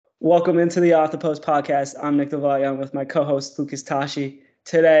Welcome into the Off the Post podcast. I'm Nick Devallion with my co-host Lucas Tashi.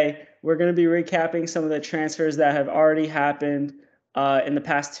 Today, we're going to be recapping some of the transfers that have already happened in the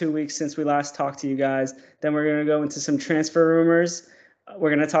past 2 weeks since we last talked to you guys. Then we're going to go into some transfer rumors. We're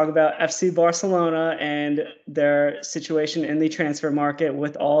going to talk about FC Barcelona and their situation in the transfer market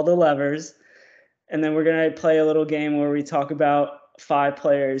with all the levers. And then we're going to play a little game where we talk about 5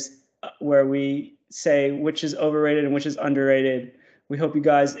 players where we say which is overrated and which is underrated. We hope you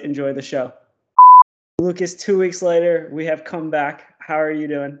guys enjoy the show. Lucas, 2 weeks later, we have come back. How are you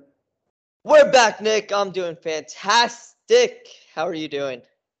doing? We're back, Nick. I'm doing fantastic. How are you doing?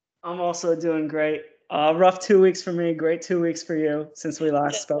 I'm also doing great. Rough 2 weeks for me, great 2 weeks for you since we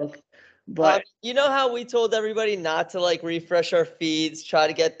last spoke. But you know how we told everybody not to refresh our feeds, try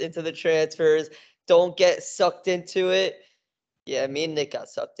to get into the transfers, don't get sucked into it. Yeah, me and Nick got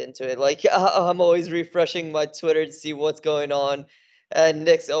sucked into it. I'm always refreshing my Twitter to see what's going on, and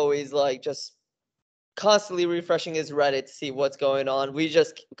Nick's always just constantly refreshing his Reddit to see what's going on. We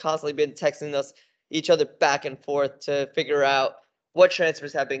just constantly been texting each other back and forth to figure out what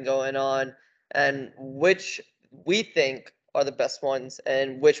transfers have been going on and which we think are the best ones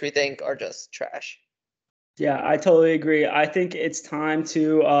and which we think are just trash. Yeah, I totally agree. I think it's time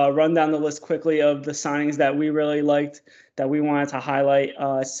to run down the list quickly of the signings that we really liked, that we wanted to highlight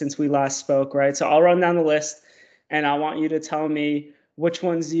since we last spoke, right? So I'll run down the list, and I want you to tell me which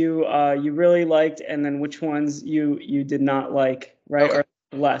ones you really liked, and then which ones you did not like, right? Okay.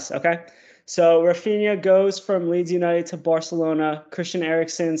 Or less, okay? So Rafinha goes from Leeds United to Barcelona. Christian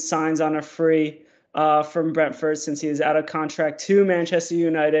Eriksen signs on a free from Brentford since he is out of contract to Manchester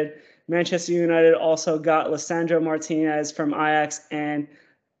United. Manchester United also got Lisandro Martinez from Ajax and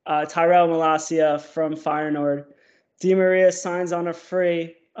Tyrell Malacia from Feyenoord. Di Maria signs on a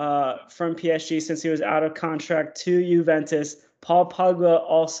free from PSG since he was out of contract to Juventus. Paul Pogba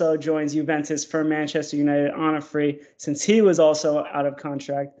also joins Juventus from Manchester United on a free since he was also out of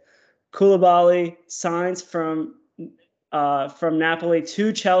contract. Koulibaly signs from Napoli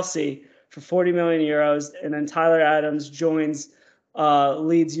to Chelsea for 40 million euros, and then Tyler Adams joins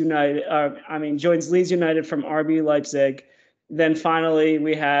Leeds United. Joins Leeds United from RB Leipzig. Then finally,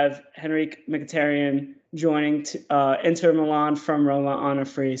 we have Henrik Mkhitaryan joining Inter Milan from Roma on a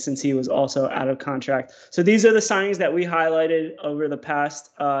free since he was also out of contract. So these are the signings that we highlighted over the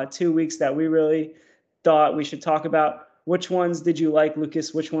past 2 weeks that we really thought we should talk about. Which ones did you like,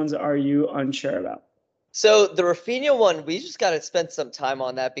 Lucas? Which ones are you unsure about? So the Rafinha one, we just got to spend some time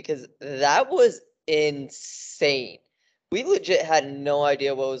on that because that was insane. We legit had no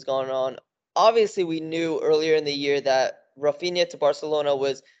idea what was going on. Obviously, we knew earlier in the year that Rafinha to Barcelona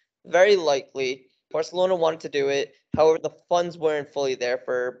was very likely. Barcelona wanted to do it. However, the funds weren't fully there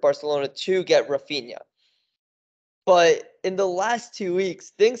for Barcelona to get Rafinha. But in the last 2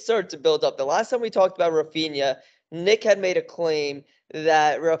 weeks, things started to build up. The last time we talked about Rafinha, Nick had made a claim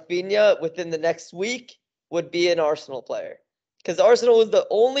that Rafinha within the next week would be an Arsenal player. Because Arsenal was the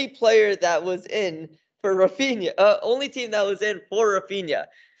only player that was in for Rafinha, only team that was in for Rafinha.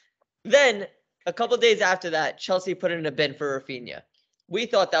 Then, a couple days after that, Chelsea put in a bid for Rafinha. We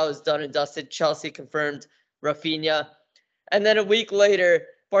thought that was done and dusted. Chelsea confirmed Rafinha. And then a week later,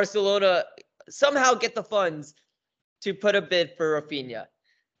 Barcelona somehow get the funds to put a bid for Rafinha.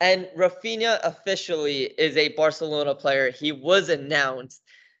 And Rafinha officially is a Barcelona player. He was announced.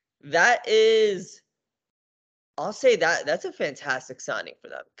 That is, I'll say that's a fantastic signing for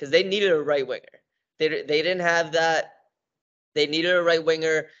them because they needed a right winger. They didn't have that. They needed a right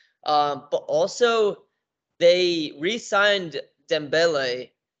winger. But also they re-signed Dembele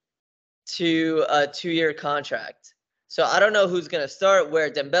to a 2-year contract. So I don't know who's going to start, where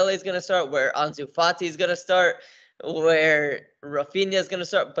Dembele is going to start, where Ansu Fati is going to start, where Rafinha is going to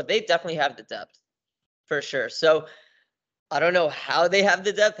start, but they definitely have the depth for sure. So I don't know how they have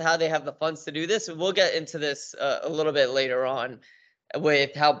the depth, how they have the funds to do this. We'll get into this a little bit later on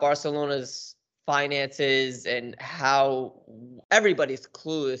with how Barcelona's finances and how everybody's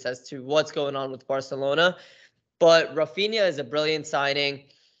clueless as to what's going on with Barcelona. But Rafinha is a brilliant signing.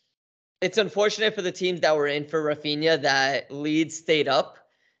 It's unfortunate for the teams that were in for Rafinha that Leeds stayed up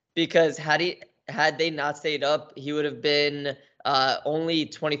because had they not stayed up, he would have been only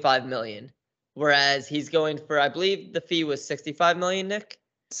 25 million. Whereas he's going for, I believe the fee was 65 million, Nick?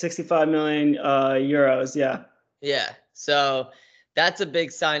 65 million euros, yeah. Yeah. So that's a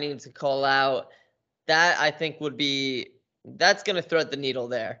big signing to call out. That I think that's going to thread the needle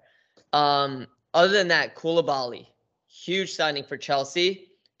there. Other than that, Koulibaly, huge signing for Chelsea.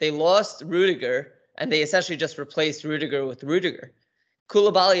 They lost Rudiger, and they essentially just replaced Rudiger with Rudiger.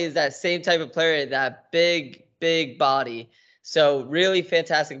 Koulibaly is that same type of player, that big body So really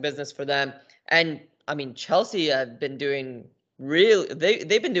fantastic business for them. And I mean, Chelsea have been doing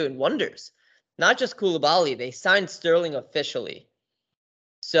they've been doing wonders. Not just Koulibaly, they signed Sterling officially.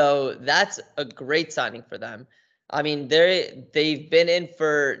 So that's a great signing for them. I mean, they've been in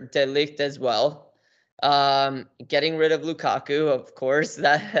for De Ligt as well. Getting rid of Lukaku, of course,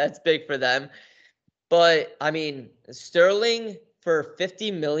 that's big for them. But I mean, Sterling for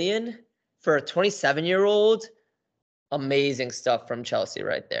 50 million for a 27-year-old, amazing stuff from Chelsea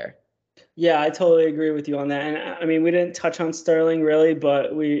right there. Yeah, I totally agree with you on that. And I mean, we didn't touch on Sterling really,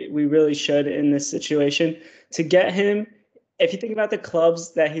 but we really should in this situation. To get him, if you think about the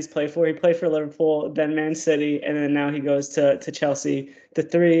clubs that he's played for, he played for Liverpool, then Man City, and then now he goes to Chelsea, the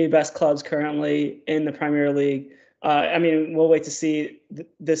three best clubs currently in the Premier League. I mean, we'll wait to see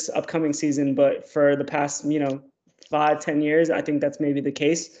this upcoming season, but for the past, 5-10 years, I think that's maybe the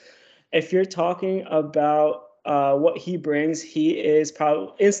case. If you're talking about what he brings, he is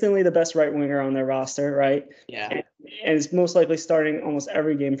probably instantly the best right winger on their roster, right? Yeah. And is most likely starting almost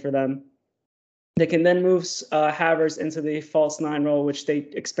every game for them. They can then move Havertz into the false nine role, which they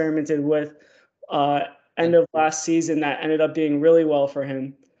experimented with end of last season. That ended up being really well for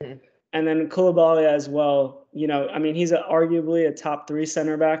him. Mhm. And then Koulibaly as well. I mean, he's arguably a top 3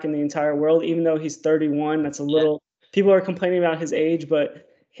 center back in the entire world, even though he's 31. That's a little. People are complaining about his age, but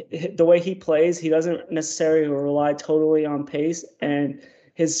the way he plays, he doesn't necessarily rely totally on pace, and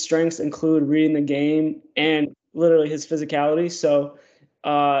his strengths include reading the game and literally his physicality. So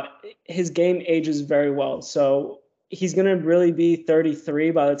his game ages very well. So he's going to really be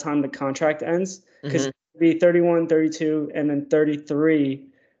 33 by the time the contract ends, because he'll be 31, 32, and then 33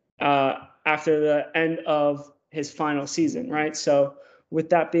 after the end of his final season, right? So with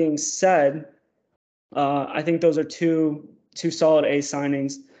that being said, I think those are two solid A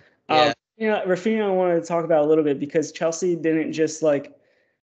signings. Yeah. Rafinha, I wanted to talk about a little bit because Chelsea didn't just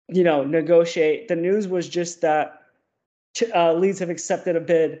negotiate. The news was just that Leeds have accepted a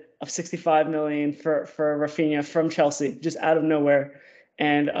bid of 65 million for Rafinha from Chelsea, just out of nowhere.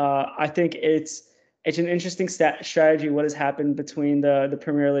 And I think it's an interesting strategy what has happened between the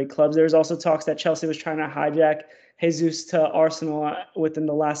Premier League clubs. There's also talks that Chelsea was trying to hijack Jesus to Arsenal within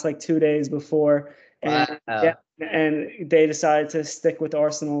the last 2 days before. And and they decided to stick with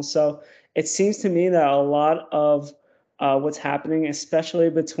Arsenal. So it seems to me that a lot of what's happening, especially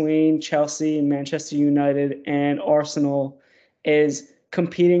between Chelsea, Manchester United, and Arsenal, is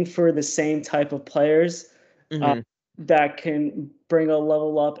competing for the same type of players that can bring a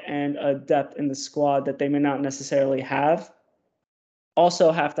level up and a depth in the squad that they may not necessarily have.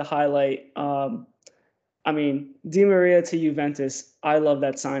 Also have to highlight, Di Maria to Juventus. I love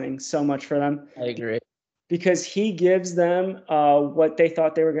that signing so much for them. I agree. Because he gives them what they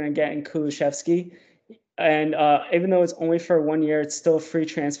thought they were going to get in Kulusevski. And even though it's only for 1 year, it's still a free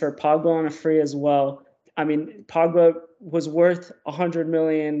transfer. Pogba on a free as well. I mean, Pogba was worth £100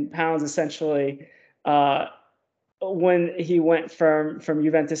 million essentially when he went from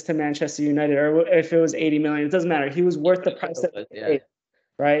Juventus to Manchester United, or if it was 80 million, it doesn't matter. He was worth the price that they paid,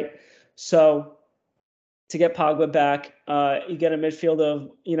 right? So to get Pogba back, you get a midfield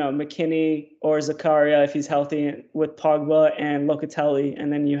of McKinney or Zakaria if he's healthy with Pogba and Locatelli,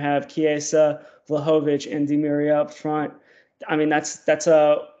 and then you have Chiesa, Vlahovic, and Di Maria up front. I mean, that's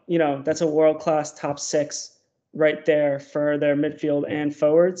a world-class top 6 right there for their midfield and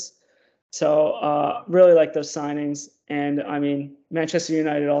forwards. So really like those signings, and I mean Manchester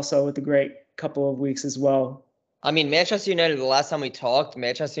United also with a great couple of weeks as well. I mean, Manchester United, the last time we talked,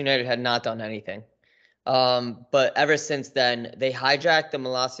 Manchester United had not done anything. But ever since then, they hijacked the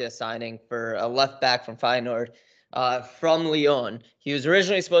Malacia signing for a left back from Feyenoord, from Lyon. He was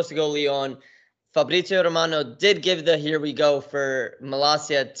originally supposed to go Lyon. Fabrizio Romano did give the here we go for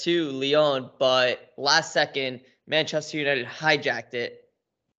Malacia to Lyon, but last second, Manchester United hijacked it.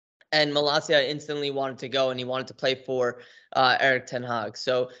 And Malacia instantly wanted to go, and he wanted to play for Erik ten Hag.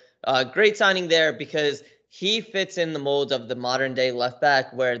 So great signing there because he fits in the mold of the modern day left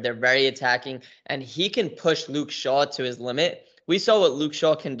back where they're very attacking and he can push Luke Shaw to his limit. We saw what Luke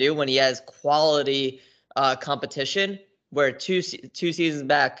Shaw can do when he has quality competition, where two seasons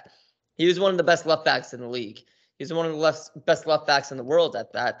back, he was one of the best left backs in the league. He's one of the best left backs in the world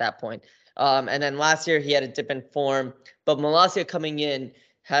at that point. And then last year he had a dip in form, but Malacia coming in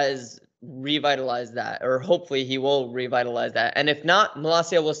has revitalized that, or hopefully he will revitalize that. And if not,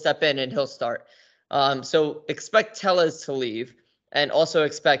 Malacia will step in and he'll start. So expect Telles to leave, and also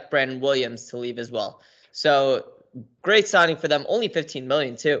expect Brandon Williams to leave as well. So great signing for them. Only 15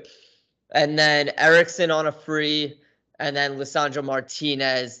 million too. And then Eriksen on a free, and then Lisandro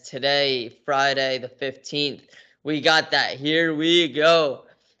Martinez today, Friday the 15th, We got that. Here we go.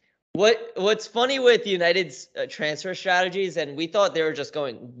 What's funny with United's transfer strategies, and we thought they were just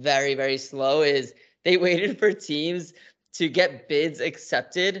going very, very slow, is they waited for teams to get bids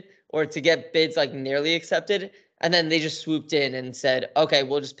accepted or to get bids like nearly accepted, and then they just swooped in and said, okay,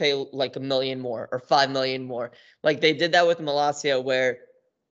 we'll just pay like 1 million more or 5 million more. Like they did that with Malacia, where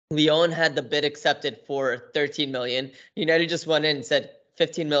Lyon had the bid accepted for 13 million. United just went in and said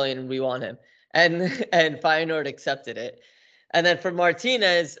 15 million and we want him. And Feyenoord accepted it. And then for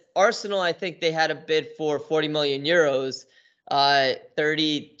Martinez, Arsenal, I think they had a bid for 40 million euros,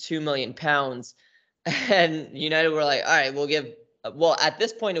 32 million pounds. And United were like, all right, we'll give, well, at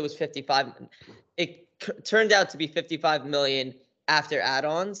this point it was 55. It turned out to be 55 million after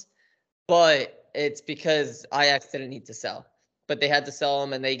add-ons, but it's because Ajax didn't need to sell. But they had to sell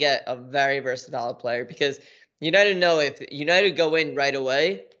him, and they get a very versatile player because United know if United go in right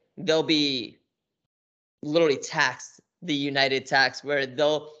away, they'll be literally taxed the United tax, where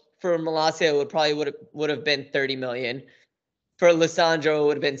they'll, for Malacia it would probably would have been 30 million. For Lissandro it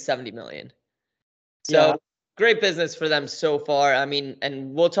would have been 70 million. So yeah. Great business for them so far. I mean,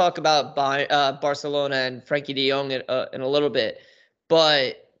 and we'll talk about Barcelona and Frankie de Jong in a little bit,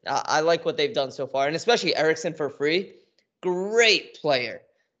 but I like what they've done so far, and especially Eriksen for free. Great player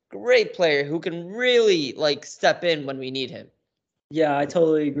who can really like step in when we need him. Yeah, I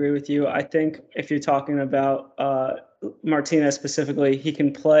totally agree with you. I think if you're talking about Martinez specifically, he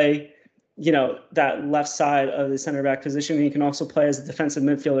can play, that left side of the center back position. He can also play as a defensive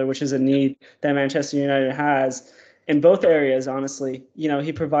midfielder, which is a need that Manchester United has in both areas, honestly.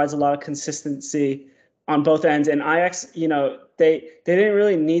 He provides a lot of consistency on both ends. And Ajax, they didn't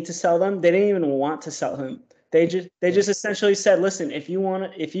really need to sell them. They didn't even want to sell him. They just essentially said, listen, if you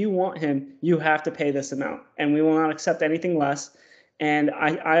want him, you have to pay this amount, and we will not accept anything less. And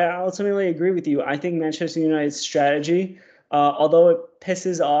I ultimately agree with you. I think Manchester United's strategy, although it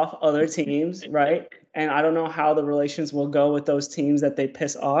pisses off other teams, right? And I don't know how the relations will go with those teams that they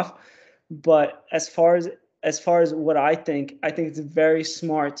piss off. But as far as what I think it's very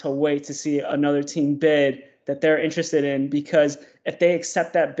smart to wait to see another team bid that they're interested in, because if they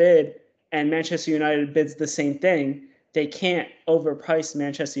accept that bid and Manchester United bids the same thing, they can't overprice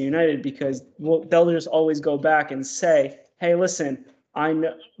Manchester United, because they'll just always go back and say, hey, listen,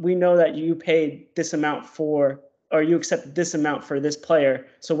 we know that you paid this amount or you accepted this amount for this player,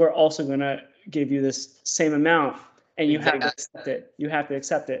 so we're also going to give you this same amount, and you have to accept it. You have to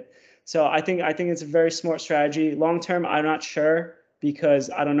accept it. So I think it's a very smart strategy. Long term, I'm not sure, because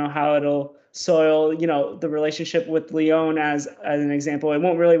I don't know how it'll soil, the relationship with Lyon as an example. It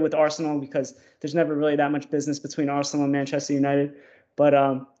won't really with Arsenal, because there's never really that much business between Arsenal and Manchester United. But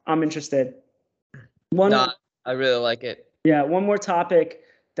I'm interested. I really like it. Yeah, one more topic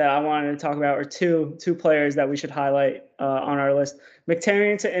that I wanted to talk about, or two players that we should highlight on our list.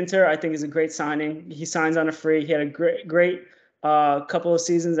 Mkhitaryan to Inter, I think, is a great signing. He signs on a free. He had a great couple of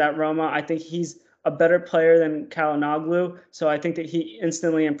seasons at Roma. I think he's a better player than Calhanoglu, so I think that he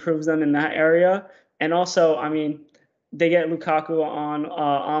instantly improves them in that area. And also, I mean, they get Lukaku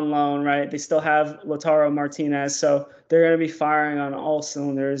on loan, right? They still have Lautaro Martinez, so they're going to be firing on all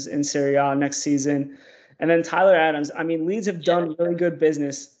cylinders in Serie A next season. And then Tyler Adams. I mean, Leeds have done really good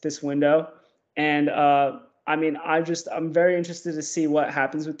business this window, and I mean, I'm very interested to see what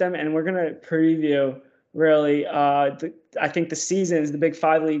happens with them, and we're gonna preview really. I think the seasons, the Big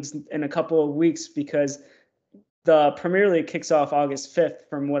Five leagues, in a couple of weeks, because the Premier League kicks off August 5th,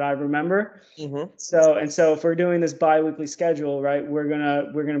 from what I remember. Mm-hmm. So if we're doing this bi-weekly schedule, right, we're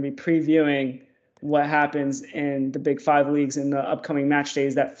gonna be previewing what happens in the Big Five leagues in the upcoming match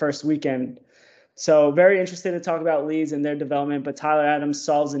days that first weekend. So very interested to talk about Leeds and their development, but Tyler Adams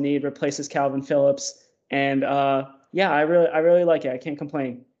solves a need, replaces Calvin Phillips, and yeah, I really like it. I can't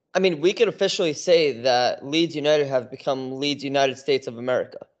complain. I mean, we can officially say that Leeds United have become Leeds United States of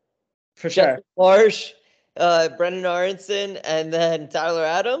America. For sure. Jesse Marsch, Brendan Aronson, and then Tyler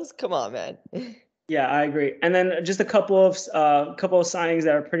Adams. Come on, man. Yeah, I agree. And then just a couple of signings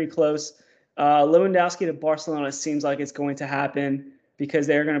that are pretty close. Lewandowski to Barcelona seems like it's going to happen, because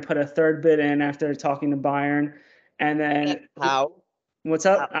they're going to put a third bid in after talking to Bayern. And then how? What's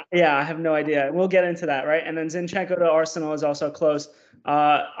up? Yeah, I have no idea. We'll get into that, right? And then Zinchenko to Arsenal is also close.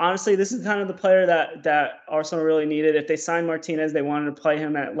 Honestly, this is kind of the player that Arsenal really needed. If they signed Martinez, they wanted to play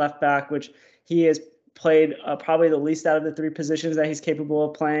him at left back, which he has played probably the least out of the three positions that he's capable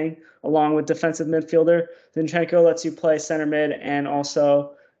of playing, along with defensive midfielder. Zinchenko lets you play center mid and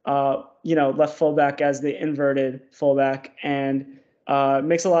also, left fullback as the inverted fullback, and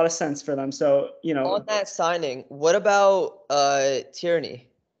makes a lot of sense for them. So, on that signing, what about Tierney?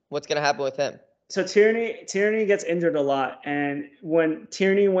 What's going to happen with him? So Tierney gets injured a lot, and when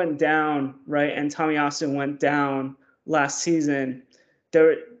Tierney went down, right, and Tomiyasu went down last season,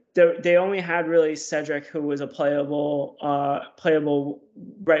 there they only had really Cedric, who was a playable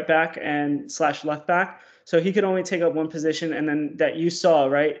right back and slash left back. So he could only take up one position, and then that you saw,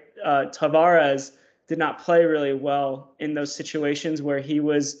 right, Tavares did not play really well in those situations where he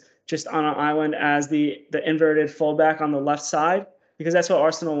was just on an island as the inverted fullback on the left side, because that's what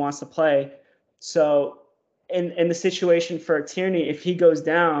Arsenal wants to play. So in the situation for Tierney, if he goes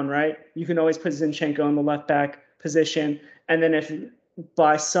down, right, you can always put Zinchenko in the left back position, and then if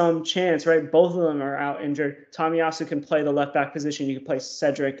by some chance, right, both of them are out injured, Tomiyasu can play the left back position. You can play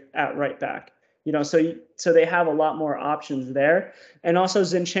Cedric at right back. So they have a lot more options there, and also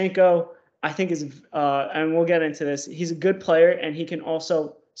Zinchenko, I think is, and we'll get into this. He's a good player, and he can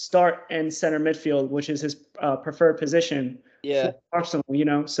also start in center midfield, which is his preferred position Yeah. for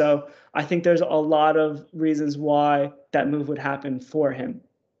Arsenal. So I think there's a lot of reasons why that move would happen for him.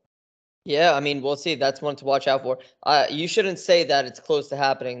 Yeah, I mean, we'll see. That's one to watch out for. You shouldn't say that it's close to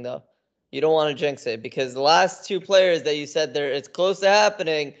happening, though. You don't want to jinx it, because the last two players that you said it's close to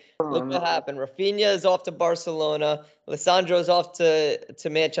happening, look what happened. Rafinha is off to Barcelona. Lisandro's off to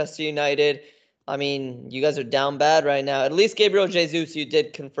Manchester United. I mean, you guys are down bad right now. At least Gabriel Jesus, you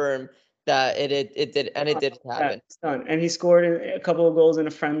did confirm that it did, and it did happen. Done. And he scored a couple of goals in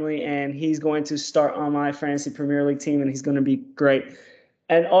a friendly, and he's going to start on my fantasy Premier League team, and he's going to be great.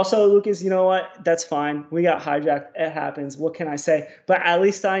 And also, Lucas, you know what? That's fine. We got hijacked. It happens. What can I say? But at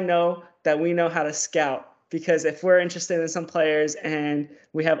least I know that we know how to scout, because if we're interested in some players and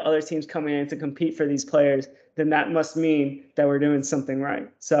we have other teams coming in to compete for these players, then that must mean that we're doing something right.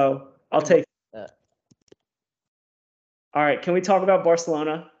 So I'll take it. All right. Can we talk about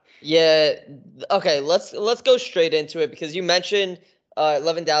Barcelona? Yeah. Okay. Let's go straight into it, because you mentioned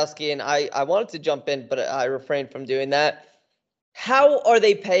Lewandowski, and I wanted to jump in, but I refrained from doing that. How are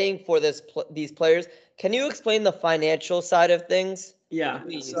they paying for these players? Can you explain the financial side of things? Yeah.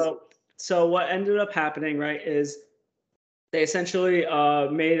 Please. So what ended up happening, right, is they essentially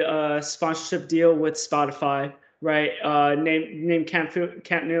made a sponsorship deal with Spotify, right? Named Camp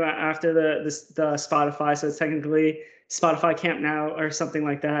Nou after the Spotify, so it's technically Spotify Camp Now or something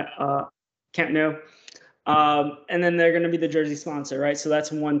like that. Camp Nou. And then they're going to be the jersey sponsor, right? So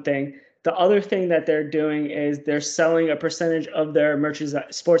that's one thing. The other thing that they're doing is they're selling a percentage of their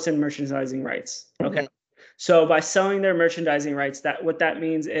sports and merchandising rights. Okay. Mm-hmm. So by selling their merchandising rights, what that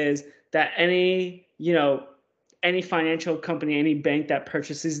means is that any financial company, any bank that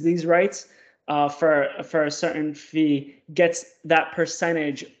purchases these rights for a certain fee gets that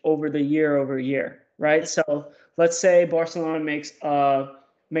percentage over the year, right? So let's say Barcelona makes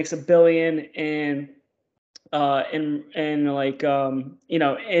 $1 billion in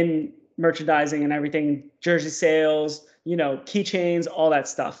merchandising and everything, jersey sales, keychains, all that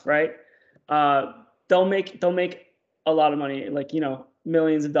stuff, right? They'll make a lot of money,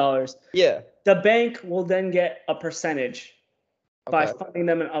 millions of dollars. Yeah. The bank will then get a percentage by funding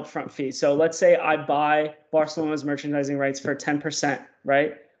them an upfront fee. So let's say I buy Barcelona's merchandising rights for 10%,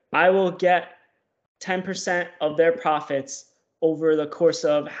 right? I will get 10% of their profits over the course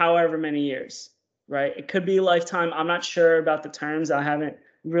of however many years, right? It could be lifetime. I'm not sure about the terms. I haven't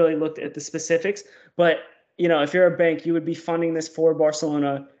really looked at the specifics, but if you're a bank, you would be funding this for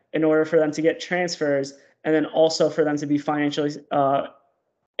Barcelona in order for them to get transfers, and then also for them to be financially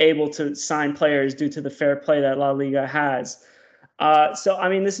able to sign players due to the fair play that La Liga has. So, I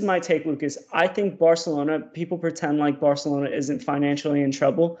mean, this is my take, Lucas. I think people pretend like Barcelona isn't financially in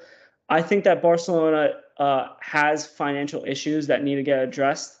trouble. I think that Barcelona has financial issues that need to get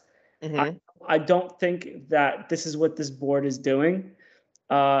addressed. Mm-hmm. I don't think that this is what this board is doing.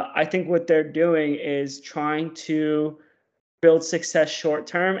 I think what they're doing is trying to build success short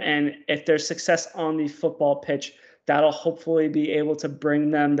term, and if there's success on the football pitch, that'll hopefully be able to bring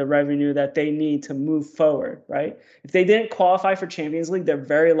them the revenue that they need to move forward, right? If they didn't qualify for Champions League, they're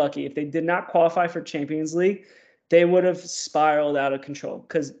very lucky. If they did not qualify for Champions League, they would have spiraled out of control,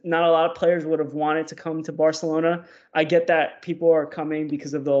 because not a lot of players would have wanted to come to Barcelona. I get that people are coming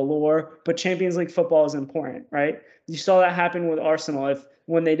because of the allure, but Champions League football is important, right? You saw that happen with Arsenal.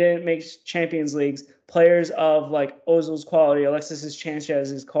 When they didn't make Champions Leagues, players of like Ozil's quality, Alexis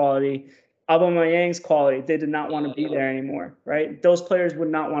Sanchez's quality, Aubameyang's quality, they did not want to be there anymore, right? Those players would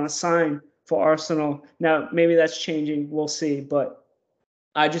not want to sign for Arsenal. Now, maybe that's changing. We'll see. But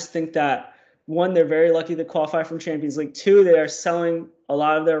I just think that, one, they're very lucky to qualify from Champions League. Two, they are selling a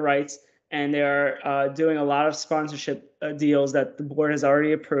lot of their rights, and they are doing a lot of sponsorship deals that the board has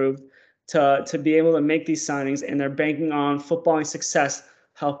already approved to be able to make these signings, and they're banking on footballing success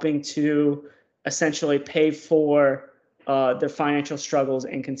helping to essentially pay for their financial struggles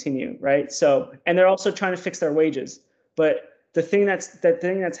and continue, right? So, and they're also trying to fix their wages. But the thing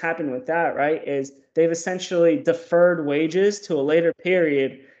that's happened with that, right, is they've essentially deferred wages to a later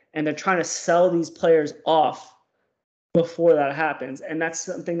period, and they're trying to sell these players off before that happens. And that's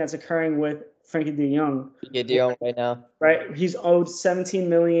something that's occurring with Frankie de Jong. Frankie de Jong right now. Right? He's owed 17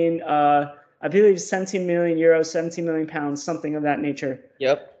 million, I believe 17 million euros, 17 million pounds, something of that nature.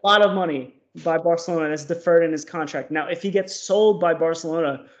 Yep. A lot of money by Barcelona that's deferred in his contract. Now, if he gets sold by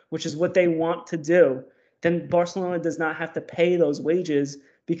Barcelona, which is what they want to do, then Barcelona does not have to pay those wages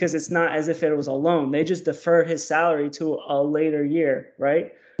because it's not as if it was a loan. They just defer his salary to a later year,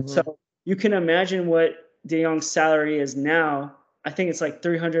 right? Mm-hmm. So you can imagine what De Jong's salary is now. I think it's like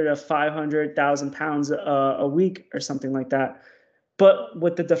 300 to 500,000 pounds a week or something like that. But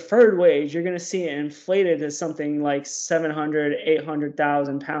with the deferred wage, you're going to see it inflated to something like 700,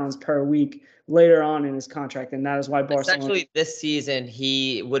 800,000 pounds per week later on in his contract. And that is why Barcelona. Essentially, this season,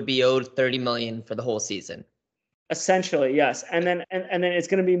 he would be owed 30 million for the whole season. Essentially, yes. And then it's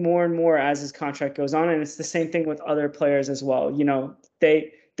going to be more and more as his contract goes on. And it's the same thing with other players as well. You know,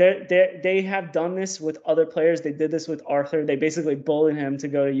 they have done this with other players. They did this with Arthur. They basically bullied him to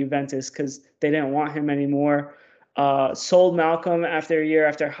go to Juventus because they didn't want him anymore. Sold Malcolm after a year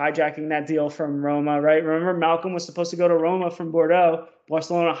after hijacking that deal from Roma, right? Remember, Malcolm was supposed to go to Roma from Bordeaux.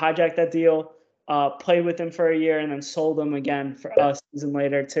 Barcelona hijacked that deal, played with him for a year, and then sold him again for a season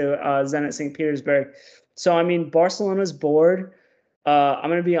later to Zenit St. Petersburg. So, I mean, Barcelona's board, I'm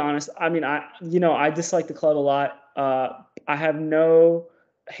going to be honest. I mean, I dislike the club a lot. I have no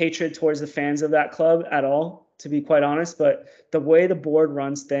hatred towards the fans of that club at all, to be quite honest. But the way the board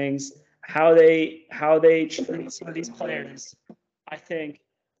runs things, how they treat some of these players, I think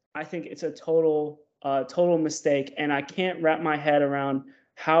it's a total mistake. And I can't wrap my head around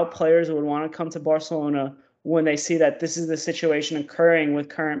how players would want to come to Barcelona when they see that this is the situation occurring with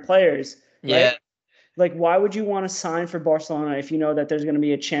current players. Right? Yeah. Like, why would you want to sign for Barcelona if you know that there's going to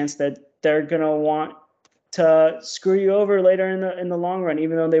be a chance that they're going to want to screw you over later in the long run,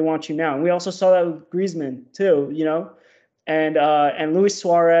 even though they want you now? And we also saw that with Griezmann too, you know, and Luis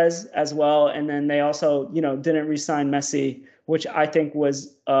Suarez as well. And then they also, you know, didn't re-sign Messi, which I think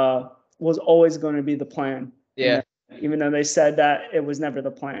was always going to be the plan. Yeah. Even though they said that it was never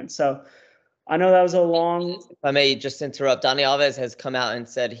the plan. So I know that was a long. If I may just interrupt, Dani Alves has come out and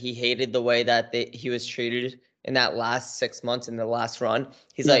said he hated the way that he was treated in that last 6 months in the last run.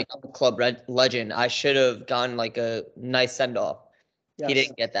 He's like, I'm a club legend. I should have gotten like a nice send off. Yes. He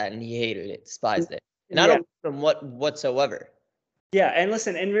didn't get that, and he hated it, despised it, and I don't from whatsoever. Yeah, and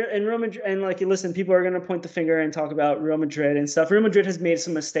listen, in Real Madrid, and like, listen, people are going to point the finger and talk about Real Madrid and stuff. Real Madrid has made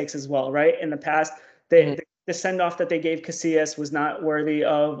some mistakes as well, right? In the past, the send-off that they gave Casillas was not worthy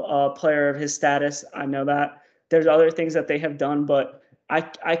of a player of his status. I know that. There's other things that they have done, but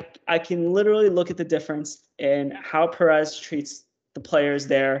I can literally look at the difference in how Perez treats the players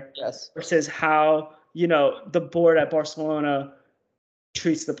there versus how, you know, the board at Barcelona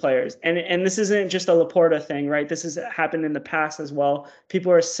treats the players. And this isn't just a Laporta thing, right? This has happened in the past as well.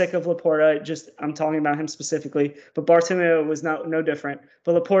 People are sick of Laporta. I'm talking about him specifically, but Bartomeu was no different.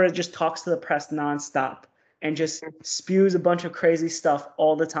 But Laporta just talks to the press nonstop and just spews a bunch of crazy stuff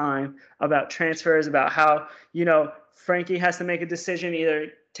all the time about transfers, about how, you know, Frankie has to make a decision,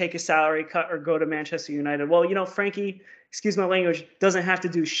 either take a salary cut or go to Manchester United. Well, you know, Frankie, excuse my language, doesn't have to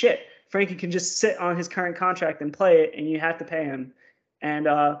do shit. Frankie can just sit on his current contract and play it, and you have to pay him. And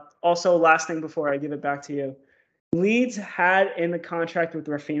also, last thing before I give it back to you, Leeds had in the contract with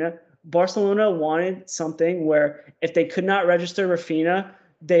Rafinha, Barcelona wanted something where if they could not register Rafinha,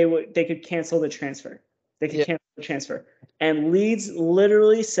 they could cancel the transfer. They could cancel the transfer. And Leeds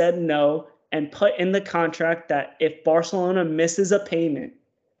literally said no and put in the contract that if Barcelona misses a payment,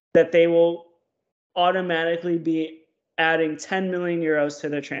 that they will automatically be adding 10 million euros to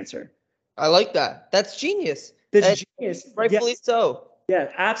their transfer. I like that. That's genius. That's genius. Rightfully so. Yeah,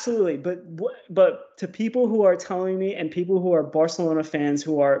 absolutely. But to people who are telling me, and people who are Barcelona fans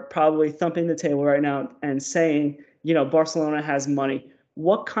who are probably thumping the table right now and saying, you know, Barcelona has money.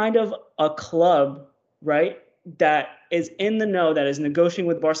 What kind of a club, right, that is in the know, that is negotiating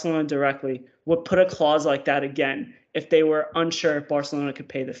with Barcelona directly, would put a clause like that again if they were unsure if Barcelona could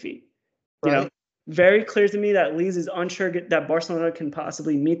pay the fee? You know, very clear to me that Leeds is unsure that Barcelona can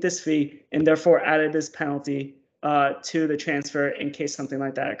possibly meet this fee and therefore added this penalty to the transfer in case something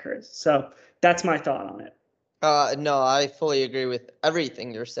like that occurs. So that's my thought on it. No, I fully agree with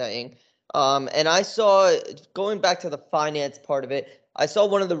everything you're saying. And I saw, going back to the finance part of it, I saw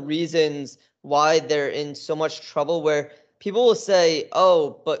one of the reasons why they're in so much trouble where people will say,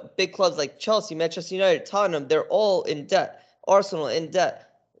 oh, but big clubs like Chelsea, Manchester United, Tottenham, they're all in debt. Arsenal in debt.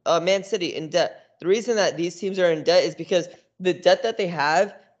 Man City in debt. The reason that these teams are in debt is because the debt that they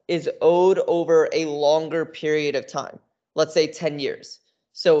have is owed over a longer period of time. Let's say 10 years.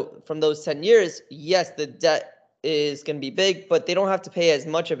 So from those 10 years, yes, the debt is going to be big, but they don't have to pay as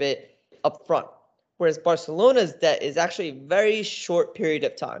much of it up front. Whereas Barcelona's debt is actually a very short period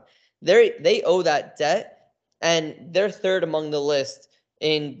of time. They owe that debt, and they're third among the list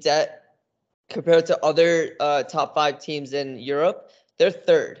in debt compared to other top 5 teams in Europe. They're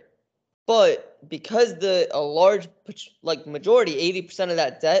third. But because a large majority, 80% of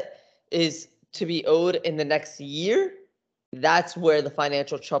that debt is to be owed in the next year, that's where the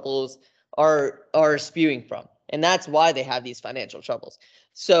financial troubles are spewing from. And that's why they have these financial troubles.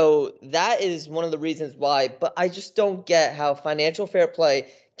 So that is one of the reasons why. But I just don't get how financial fair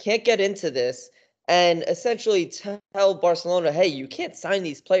play can't get into this and essentially tell Barcelona, hey, you can't sign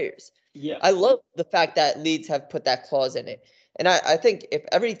these players. Yeah. I love the fact that Leeds have put that clause in it. And I think if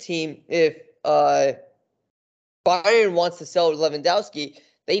every team, if Bayern wants to sell Lewandowski,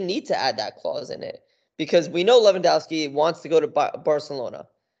 they need to add that clause in it. Because we know Lewandowski wants to go to Barcelona.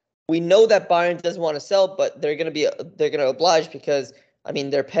 We know that Bayern doesn't want to sell, but they're going to oblige because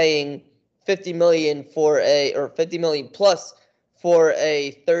they're paying 50 million or 50 million plus for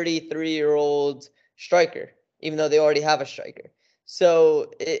a 33-year-old striker, even though they already have a striker.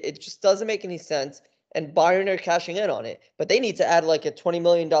 So it just doesn't make any sense. And Bayern are cashing in on it, but they need to add like a $20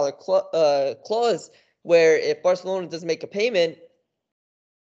 million clause where if Barcelona doesn't make a payment,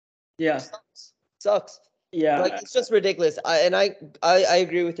 sucks. Yeah. Like, it's just ridiculous. I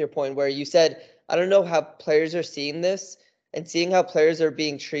agree with your point where you said, I don't know how players are seeing this and seeing how players are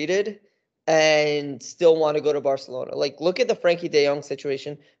being treated and still want to go to Barcelona. Like, look at the Frankie de Jong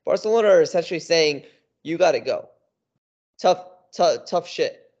situation. Barcelona are essentially saying, you got to go. Tough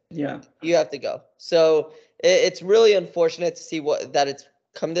shit. Yeah. You have to go. So it's really unfortunate to see that it's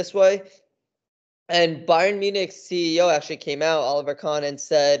come this way. And Bayern Munich's CEO actually came out, Oliver Kahn, and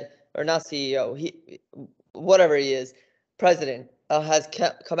said, or not CEO, whatever he is, president, has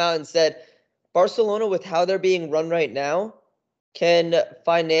come out and said, Barcelona, with how they're being run right now, can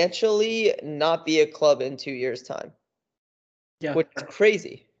financially not be a club in 2 years' time. Yeah. Which is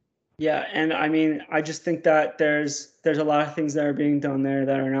crazy. Yeah, and I just think that there's a lot of things that are being done there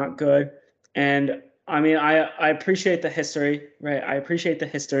that are not good. And I appreciate the history, right? I appreciate the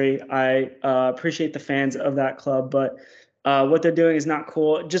history. I appreciate the fans of that club, but what they're doing is not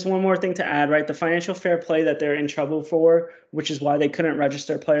cool. Just one more thing to add, right? The financial fair play that they're in trouble for, which is why they couldn't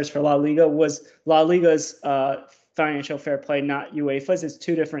register players for La Liga, was La Liga's financial fair play, not UEFA's. It's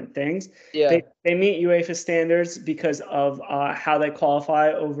two different things. Yeah. They meet UEFA standards because of how they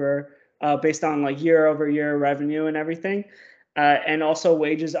qualify over based on like year over year revenue and everything. And also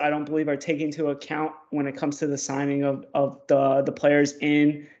wages, I don't believe, are taken into account when it comes to the signing of the players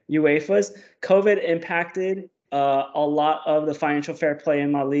in UEFA's. COVID impacted a lot of the financial fair play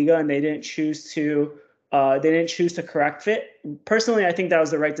in La Liga, and they didn't choose to correct it. Personally, I think that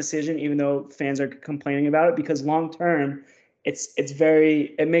was the right decision, even though fans are complaining about it, because long term,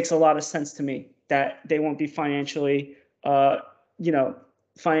 it makes a lot of sense to me that they won't be financially what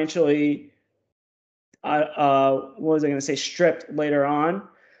was I going to say, stripped later on.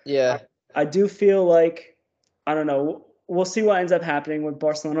 Yeah. I do feel like, I don't know, we'll see what ends up happening with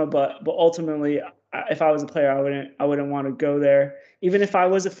Barcelona, but ultimately, if I was a player, I wouldn't want to go there, even if I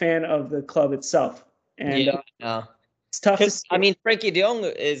was a fan of the club itself. And it's tough to see. Frankie de Jong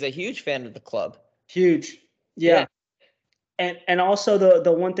is a huge fan of the club. Huge. Yeah. And also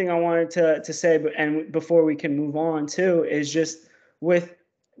the one thing I wanted to say, and before we can move on too, is just with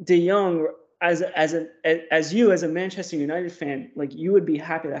De Jong, as you as a Manchester United fan, like, you would be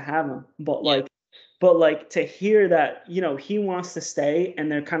happy to have him, but to hear that, he wants to stay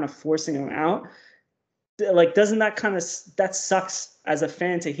and they're kind of forcing him out, like, doesn't that sucks as a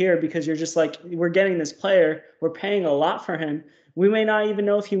fan to hear, because you're just like, we're getting this player, we're paying a lot for him, we may not even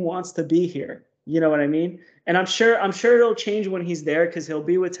know if he wants to be here. You know what I mean? And I'm sure it'll change when he's there, because he'll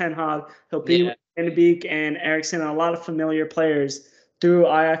be with Ten Hag, he'll be with Van de Beek and Eriksen and a lot of familiar players through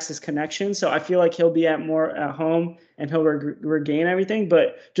Ajax's connection. So I feel like he'll be more at home and he'll regain everything.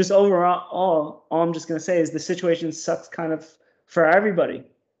 But just overall, all I'm just gonna say is the situation sucks kind of for everybody.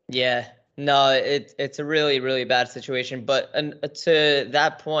 Yeah. No, it's a really, really bad situation. But to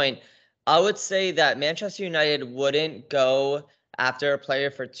that point, I would say that Manchester United wouldn't go after a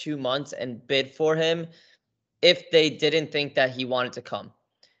player for 2 months and bid for him if they didn't think that he wanted to come.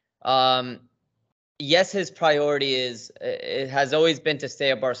 yes, his priority it has always been to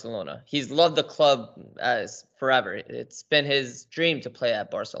stay at Barcelona. He's loved the club as forever. It's been his dream to play at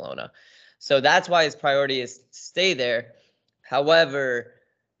Barcelona. So that's why his priority is to stay there. However,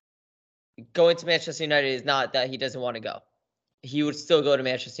 going to Manchester United is not that he doesn't want to go. He would still go to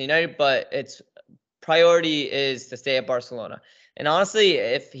Manchester United, but its priority is to stay at Barcelona. And honestly,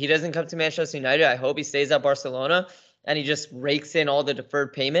 if he doesn't come to Manchester United, I hope he stays at Barcelona and he just rakes in all the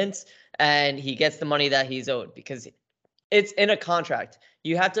deferred payments and he gets the money that he's owed, because it's in a contract.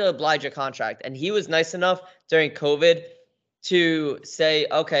 You have to oblige a contract. And he was nice enough during COVID to say,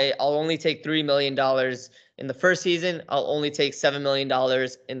 okay, I'll only take $3 million in the first season. I'll only take $7 million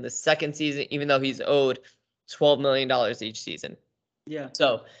in the second season, even though he's owed $12 million each season. Yeah.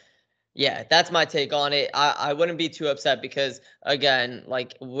 So, yeah, that's my take on it. I wouldn't be too upset because, again,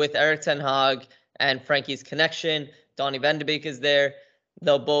 like with Erik ten Hag and Frankie's connection, Donny van de Beek is there.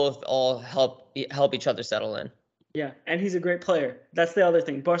 They'll both all help each other settle in. Yeah, and he's a great player. That's the other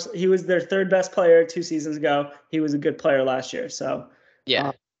thing. He was their third best player 2 seasons ago. He was a good player last year. So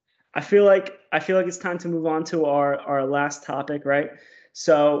yeah, I feel like it's time to move on to our last topic, right?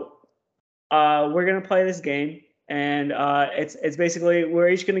 So we're gonna play this game, and it's basically we're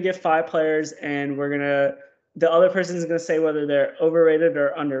each gonna get 5 players, and the other person is gonna say whether they're overrated or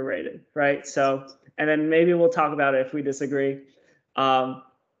underrated, right? So and then maybe we'll talk about it if we disagree.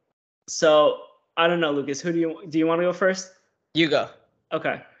 So I don't know, Lucas. Who do you want to go first? you go.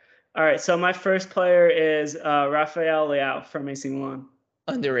 Okay. All right. So my first player is Rafael Leao from AC Milan.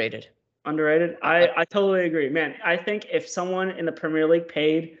 Underrated. Underrated. I totally agree, man. I think if someone in the Premier League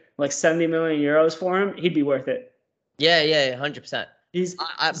paid like 70 million euros for him, he'd be worth it. Yeah, 100%.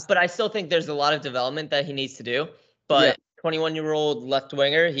 But I still think there's a lot of development that he needs to do. But 21-year-old left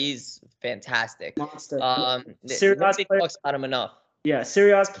winger, he's fantastic. Monster. Nobody talks about him enough. Yeah,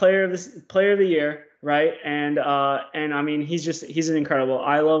 Serie A's player of the year, right? And I mean, he's an incredible.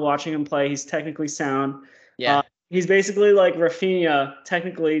 I love watching him play. He's technically sound. Yeah. He's basically like Rafinha,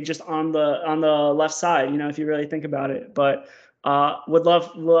 technically just on the left side, if you really think about it. But would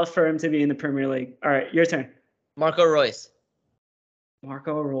love for him to be in the Premier League. All right, your turn. Marco Reus.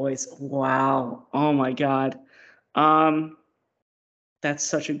 Marco Reus. Wow. Oh my God. That's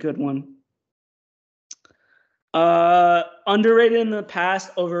such a good one. Underrated in the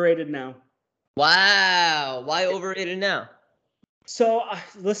past, overrated now. Wow. Why overrated now? So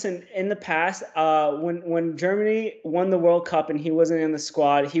listen, in the past, when Germany won the World Cup and he wasn't in the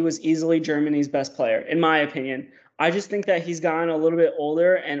squad, he was easily Germany's best player, in my opinion. I just think that he's gotten a little bit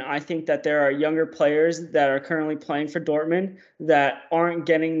older, and I think that there are younger players that are currently playing for Dortmund that aren't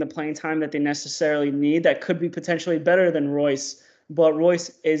getting the playing time that they necessarily need that could be potentially better than Reus. But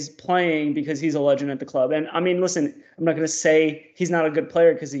Reus is playing because he's a legend at the club. And I mean, listen, I'm not going to say he's not a good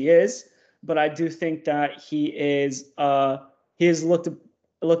player because he is, but I do think that he is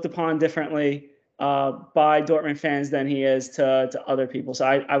looked upon differently by Dortmund fans than he is to other people. So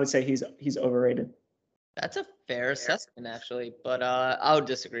I would say he's overrated. That's a fair assessment, actually, but I would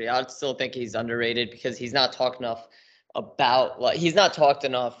disagree. I would still think he's underrated because he's not talked enough he's not talked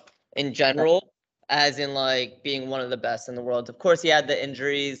enough in general, as in like being one of the best in the world. Of course, he had the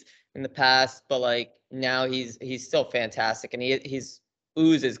injuries in the past, but like now he's still fantastic, and he's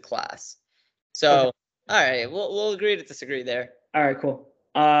oozes class. So, all right, we'll agree to disagree there. All right, cool.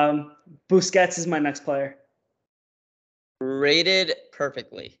 Busquets is my next player. Rated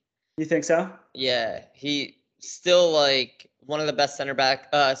perfectly. You think so? Yeah, he still like one of the best center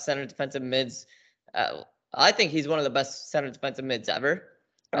defensive mids. I think he's one of the best center defensive mids ever.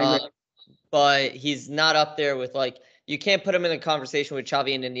 But he's not up there with like, you can't put him in a conversation with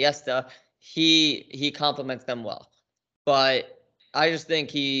Xavi and Iniesta. He complements them well. But I just think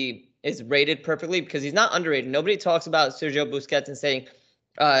he is rated perfectly because he's not underrated. Nobody talks about Sergio Busquets and saying,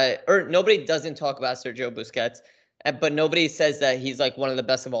 or nobody doesn't talk about Sergio Busquets, but nobody says that he's like one of the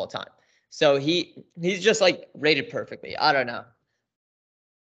best of all time. So he's just like rated perfectly. I don't know.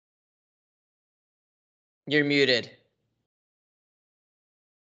 You're muted.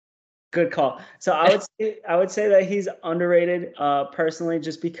 Good call. So I would say that he's underrated personally,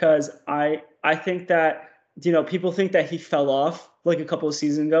 just because I think that people think that he fell off like a couple of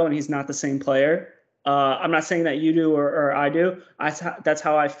seasons ago and he's not the same player. I'm not saying that you do or I do. That's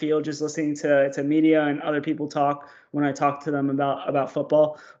how I feel just listening to media and other people talk when I talk to them about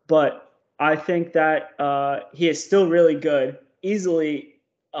football. But I think that he is still really good, easily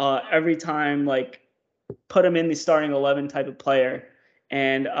every time, like put him in the starting 11 type of player.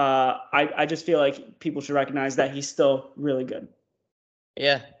 And I just feel like people should recognize that he's still really good.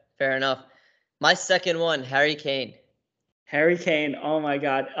 Yeah, fair enough. My second one, Harry Kane. Harry Kane. Oh my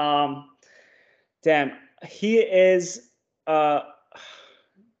God. Damn, he is.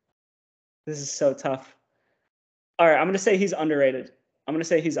 This is so tough. All right, I'm gonna say he's underrated.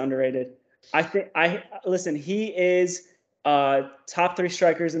 Listen. He is top 3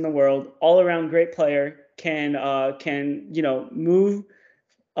 strikers in the world, all around great player. Can move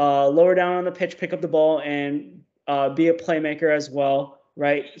lower down on the pitch, pick up the ball, and be a playmaker as well.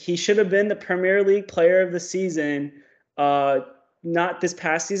 Right? He should have been the Premier League Player of the Season, not this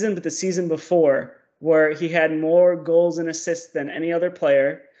past season, but the season before, where he had more goals and assists than any other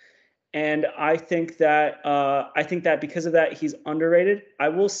player. And I think that because of that, he's underrated. I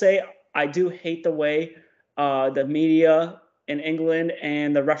will say I do hate the way the media in England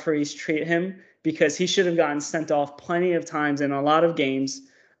and the referees treat him, because he should have gotten sent off plenty of times in a lot of games.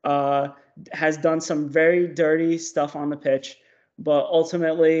 Has done some very dirty stuff on the pitch, but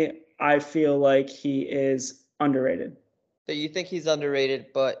ultimately, I feel like he is underrated. So you think he's underrated,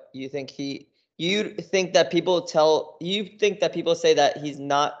 but you think that people say that he's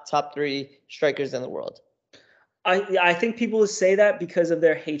not top 3 strikers in the world. I think people say that because of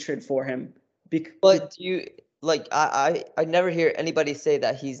their hatred for him. But you I never hear anybody say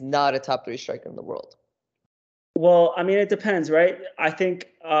that he's not a top 3 striker in the world. Well, I mean, it depends, right? I think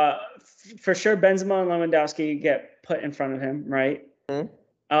for sure Benzema and Lewandowski get put in front of him, right? Mm-hmm.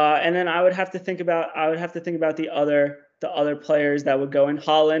 And then I would have to think about the other players that would go in.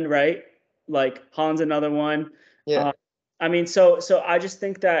 Haaland, right? Like Haaland's another one. Yeah. I mean, so I just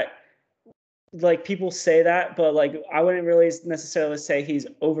think that, like, people say that, but like I wouldn't really necessarily say he's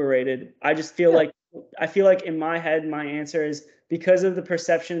overrated. I just feel like in my head, my answer is, because of the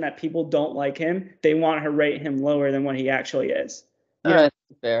perception that people don't like him, they want to rate him lower than what he actually is. That's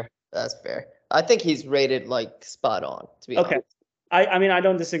fair. That's fair. I think he's rated like spot on, to be honest. I mean, I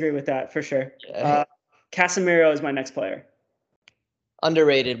don't disagree with that for sure. Yeah. Casemiro is my next player.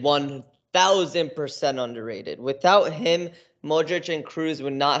 Underrated, 1000% underrated. Without him, Modric and Kroos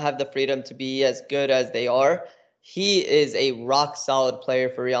would not have the freedom to be as good as they are. He is a rock solid player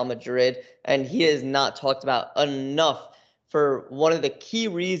for Real Madrid, and he is not talked about enough for one of the key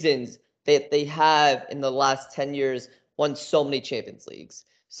reasons that they have in the last 10 years won so many Champions Leagues.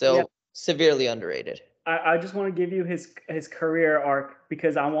 So severely underrated. I just want to give you his career arc,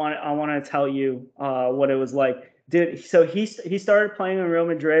 because I want to tell you what it was like. So he started playing in Real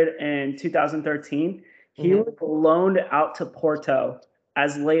Madrid in 2013. He was loaned out to Porto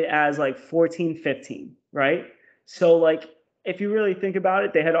as late as like 14, 15, right? So like, if you really think about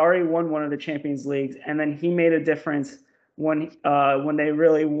it, they had already won one of the Champions Leagues, and then he made a difference when they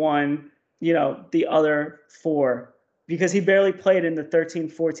really won, the other 4, because he barely played in the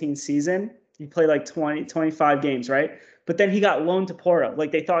 13-14 season. He played like 20, 25 games, right? But then he got loaned to Porto.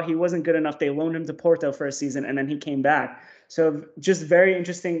 Like, they thought he wasn't good enough. They loaned him to Porto for a season, and then he came back. So just very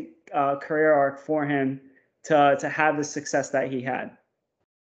interesting career arc for him to have the success that he had.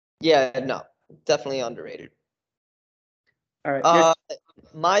 Yeah, no, definitely underrated. All right.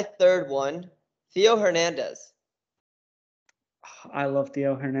 My third one, Theo Hernandez. I love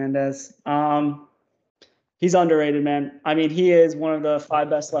Theo Hernandez. He's underrated, man. I mean, he is one of the 5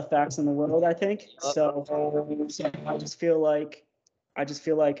 best left backs in the world, I think. So I just feel like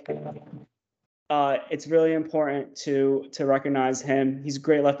it's really important to recognize him. He's a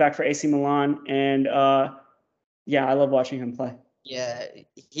great left back for AC Milan, and I love watching him play. Yeah,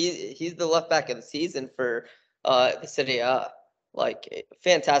 he's the left back of the season for the Serie A. Like,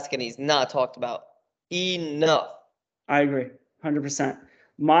 fantastic, and he's not talked about enough. I agree, 100%.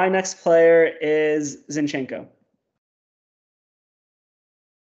 My next player is Zinchenko.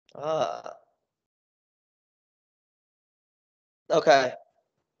 Okay.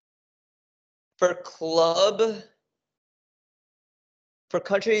 For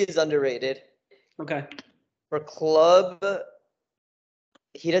country, is underrated. Okay. For club,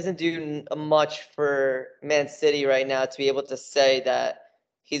 he doesn't do much for Man City right now to be able to say that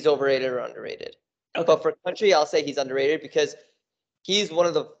he's overrated or underrated. Okay. But for country, I'll say he's underrated, because he's one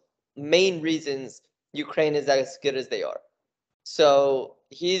of the main reasons Ukraine is as good as they are. So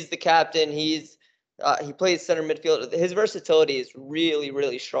he's the captain. He plays center midfield. His versatility is really,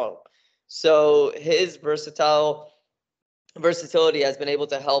 really strong. So his versatility has been able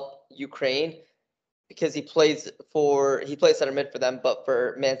to help Ukraine, because he plays center mid for them, but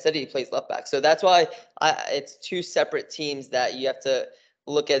for Man City he plays left back. So that's why it's 2 separate teams that you have to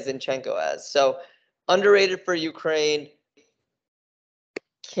look at Zinchenko as. So underrated for Ukraine.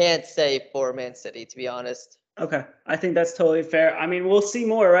 Can't say for Man City, to be honest. Okay, I think that's totally fair. I mean, we'll see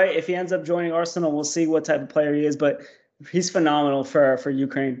more, right? If he ends up joining Arsenal, we'll see what type of player he is. But he's phenomenal for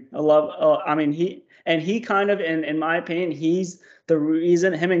Ukraine. I mean, And he kind of, in my opinion, he's the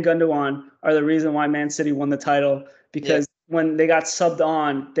reason, him and Gundogan are the reason why Man City won the title, because when they got subbed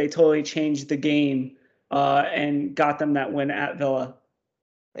on, they totally changed the game and got them that win at Villa.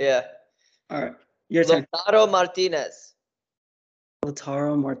 Yeah. All right, your turn. Lautaro Martinez.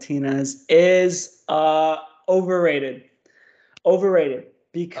 Lautaro Martinez is overrated. Overrated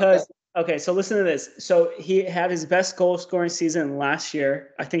because okay, so listen to this. So he had his best goal scoring season last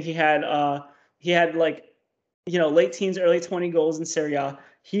year. I think he had like late teens, early 20 goals in Serie A.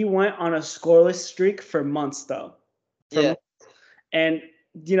 He went on a scoreless streak for months though. And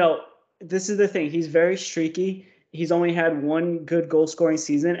this is the thing. He's very streaky. He's only had one good goal scoring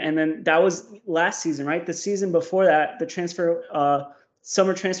season, and then that was last season, right? The season before that, the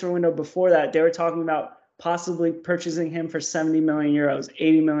summer transfer window before that, they were talking about possibly purchasing him for 70 million euros,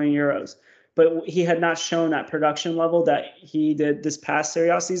 80 million euros. But he had not shown that production level that he did this past Serie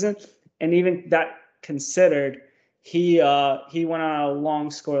A season. And even that considered, he went on a long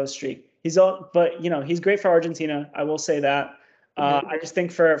scoreless streak. But he's great for Argentina. I will say that. I just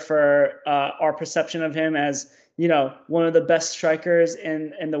think for our perception of him as one of the best strikers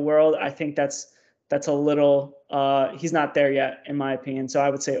in the world, I think that's a little he's not there yet in my opinion. So I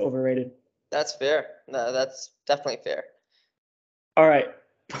would say overrated. That's fair. No, that's definitely fair. All right,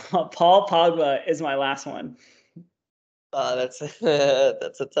 Paul Pogba is my last one. That's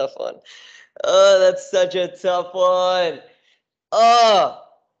that's a tough one. Oh, that's such a tough one. Oh,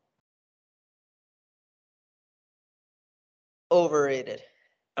 overrated.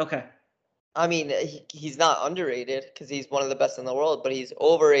 Okay. I mean, he's not underrated because he's one of the best in the world, but he's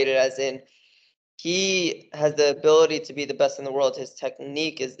overrated as in he has the ability to be the best in the world. His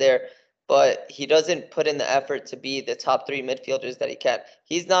technique is there, but he doesn't put in the effort to be the top 3 midfielders that he can.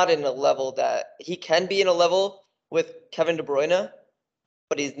 He's not in a level that he can be in a level with Kevin De Bruyne,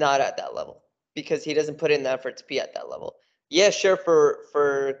 but he's not at that level because he doesn't put in the effort to be at that level. Yeah, sure,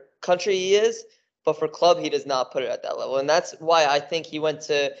 for country he is, but for club he does not put it at that level. And that's why I think he went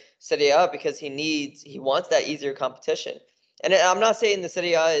to Serie A, because he wants that easier competition. And I'm not saying the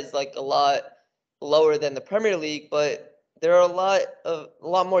Serie A is like a lot lower than the Premier League, but there are a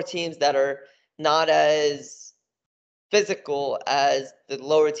lot more teams that are not as physical as the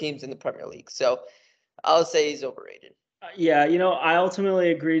lower teams in the Premier League. So I'll say he's overrated. Yeah, I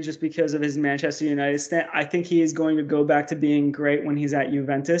ultimately agree just because of his Manchester United stint. I think he is going to go back to being great when he's at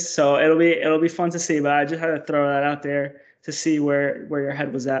Juventus. So it'll be fun to see, but I just had to throw that out there to see where your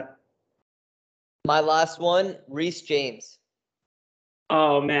head was at. My last one, Reece James.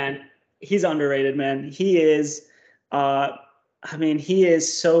 Oh man, he's underrated, man. He is he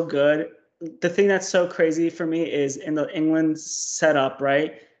is so good. The thing that's so crazy for me is in the England setup,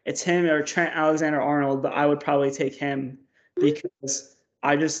 right? It's him or Trent Alexander-Arnold, but I would probably take him because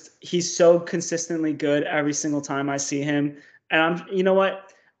he's so consistently good every single time I see him. And you know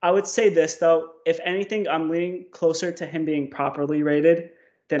what? I would say this though, if anything, I'm leaning closer to him being properly rated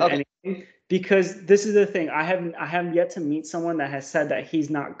than anything. Because this is the thing, I haven't yet to meet someone that has said that he's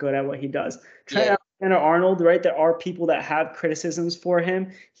not good at what he does. Trent Alexander-Arnold, right? There are people that have criticisms for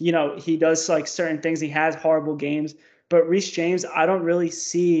him. He does like certain things. He has horrible games, but Reece James, I don't really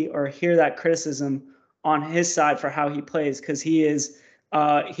see or hear that criticism on his side for how he plays because he is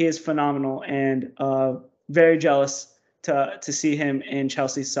phenomenal and very jealous to see him in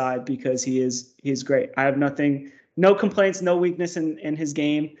Chelsea's side because he's great. I have no complaints, no weakness in his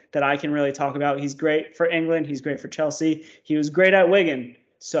game that I can really talk about. He's great for England. He's great for Chelsea. He was great at Wigan.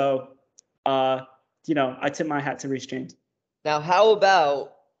 So, I tip my hat to Reece James. Now, how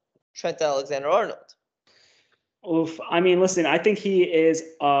about Trent Alexander-Arnold? Oof. I mean, listen, I think he is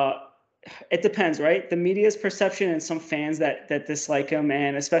it depends, right? The media's perception and some fans that dislike him,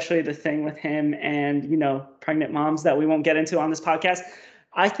 and especially the thing with him and, pregnant moms that we won't get into on this podcast.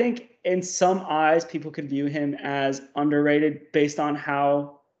 I think in some eyes, people could view him as underrated based on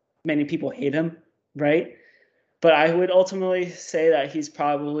how many people hate him, right? But I would ultimately say that he's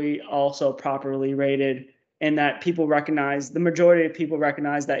probably also properly rated and that the majority of people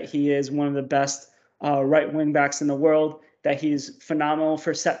recognize that he is one of the best right wing backs in the world, that he's phenomenal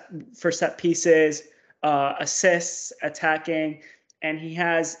for set pieces, assists, attacking, and he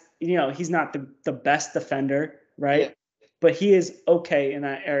has, he's not the best defender, right? Yeah. But he is okay in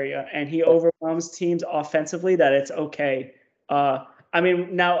that area, and he overwhelms teams offensively that it's okay. Now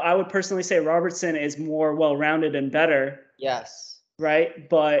I would personally say Robertson is more well-rounded and better. Yes. Right.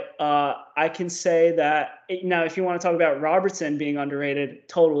 But I can say that now, if you want to talk about Robertson being underrated,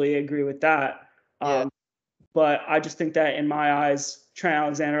 totally agree with that. But I just think that in my eyes, Trent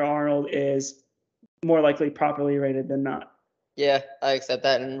Alexander-Arnold is more likely properly rated than not. Yeah, I accept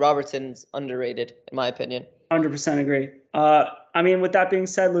that. And Robertson's underrated, in my opinion. 100% agree. I mean, with that being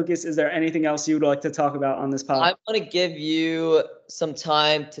said, Lucas, is there anything else you would like to talk about on this pod? I want to give you some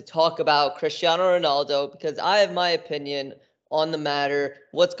time to talk about Cristiano Ronaldo because I have my opinion on the matter,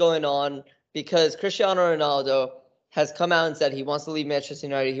 what's going on, because Cristiano Ronaldo has come out and said he wants to leave Manchester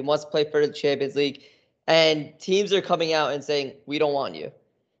United, he wants to play for the Champions League, and teams are coming out and saying, we don't want you.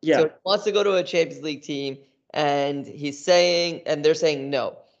 Yeah. So he wants to go to a Champions League team, and they're saying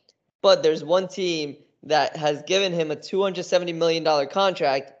no. But there's one team that has given him a $270 million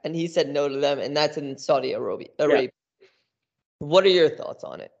contract, and he said no to them, and that's in Saudi Arabia. Yeah. What are your thoughts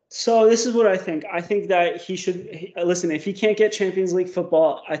on it? So this is what I think. I think that he should listen. If he can't get Champions League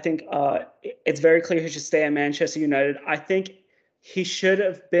football, I think it's very clear he should stay at Manchester United. I think he should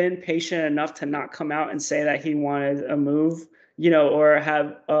have been patient enough to not come out and say that he wanted a move, or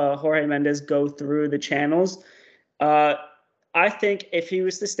have Jorge Mendes go through the channels. I think if he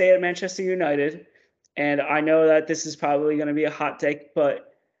was to stay at Manchester United, and I know that this is probably going to be a hot take,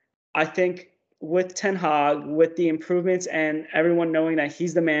 but I think with Ten Hag, with the improvements and everyone knowing that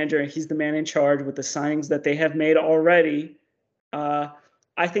he's the manager and he's the man in charge with the signings that they have made already,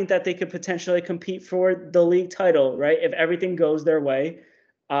 I think that they could potentially compete for the league title, right? If everything goes their way.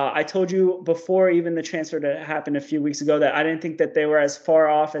 I told you before even the transfer that happened a few weeks ago that I didn't think that they were as far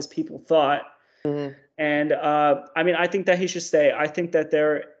off as people thought. Mm-hmm. And I mean, I think that he should stay. I think that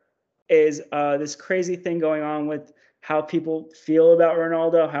there is this crazy thing going on with how people feel about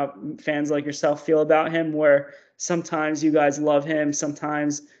Ronaldo, how fans like yourself feel about him, where sometimes you guys love him,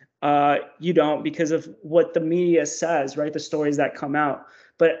 sometimes you don't because of what the media says, right? The stories that come out.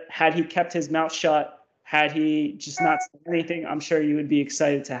 But had he kept his mouth shut, had he just not said anything, I'm sure you would be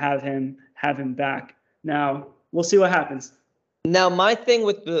excited to have him back. Now, we'll see what happens. Now, my thing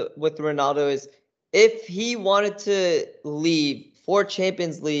with Ronaldo is if he wanted to leave for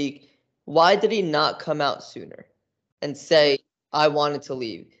Champions League, why did he not come out sooner and say, I wanted to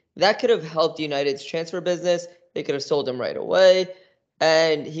leave? That could have helped United's transfer business. They could have sold him right away,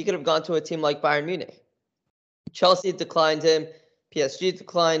 and he could have gone to a team like Bayern Munich. Chelsea declined him. PSG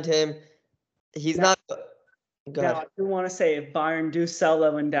declined him. He's not. Go ahead. Now, I do want to say if Bayern do sell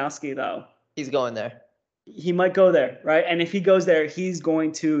Lewandowski, though, He's going there. He might go there, right? And if he goes there, he's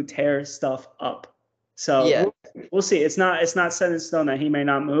going to tear stuff up. So Yeah. we'll see. It's not set in stone that he may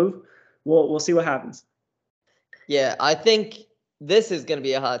not move. We'll see what happens. Yeah, I think this is going to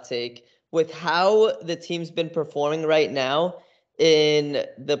be a hot take with how the team's been performing right now in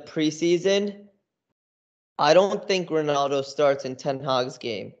the preseason. I don't think Ronaldo starts in Ten Hag's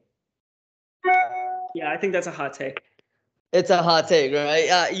game. Yeah, I think that's a hot take. It's a hot take,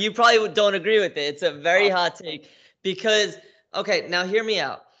 right? You probably don't agree with it. It's a very hot take because, okay, now hear me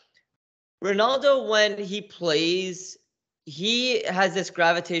out. Ronaldo, when he plays, he has this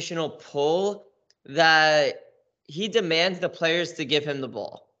gravitational pull that he demands the players to give him the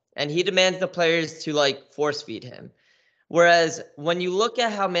ball. And he demands the players to, force feed him. Whereas when you look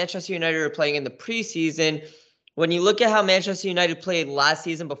at how Manchester United are playing in the preseason, when you look at how Manchester United played last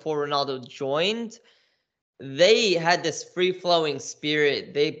season before Ronaldo joined, they had this free-flowing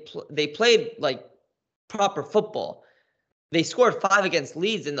spirit. They played like proper football. They scored 5 against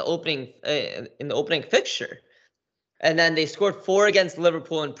Leeds in the opening fixture, and then they scored 4 against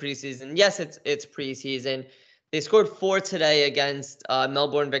Liverpool in preseason. Yes, it's preseason. They scored 4 today against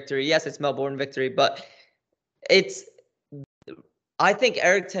Melbourne Victory. Yes, it's Melbourne Victory, but I think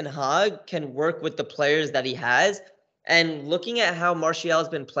Erik ten Hag can work with the players that he has, and looking at how Martial has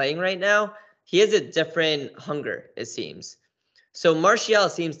been playing right now, he has a different hunger, it seems. So Martial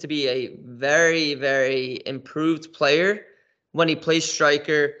seems to be a very, very improved player when he plays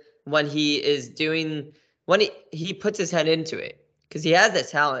striker, when he puts his head into it. Because he has that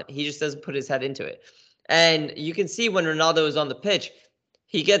talent. He just doesn't put his head into it. And you can see when Ronaldo is on the pitch,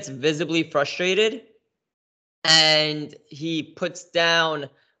 he gets visibly frustrated and he puts down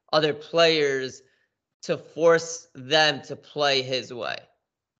other players to force them to play his way.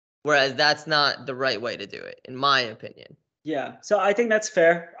 Whereas that's not the right way to do it, in my opinion. Yeah, so I think that's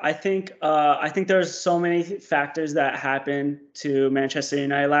fair. I think there's so many factors that happened to Manchester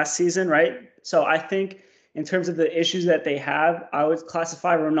United last season, right? So I think in terms of the issues that they have, I would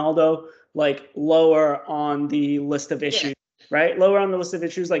classify Ronaldo lower on the list of issues, right? Lower on the list of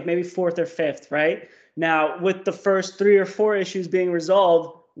issues, like maybe 4th or 5th, right? Now, with the first 3 or 4 issues being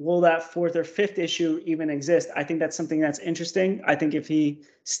resolved, will that 4th or 5th issue even exist? I think that's something that's interesting. I think if he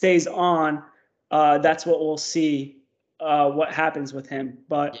stays on, that's what we'll see, what happens with him.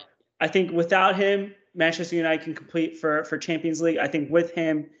 But I think without him, Manchester United can compete for Champions League. I think with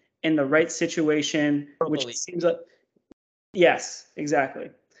him in the right situation, which seems like Yes, exactly.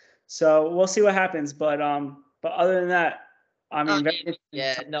 So we'll see what happens. But other than that, I mean, very interesting to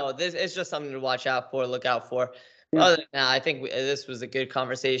yeah, talk no, this is just something to watch out for, look out for. But Yeah. other than that, I think this was a good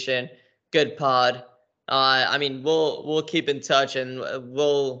conversation, good pod. I mean, we'll keep in touch and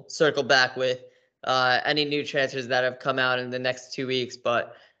we'll circle back with any new transfers that have come out in the next 2 weeks.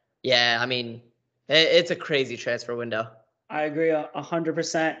 But yeah, I mean, it's a crazy transfer window. I agree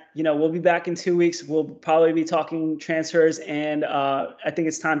 100%. You know, we'll be back in 2 weeks. We'll probably be talking transfers, and I think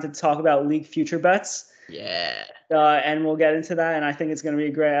it's time to talk about league future bets. Yeah, And we'll get into that. And I think it's going to be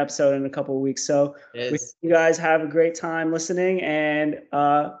a great episode in a couple of weeks. So it we is. you guys have a great time listening, and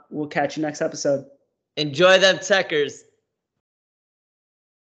we'll catch you next episode. Enjoy them Techers.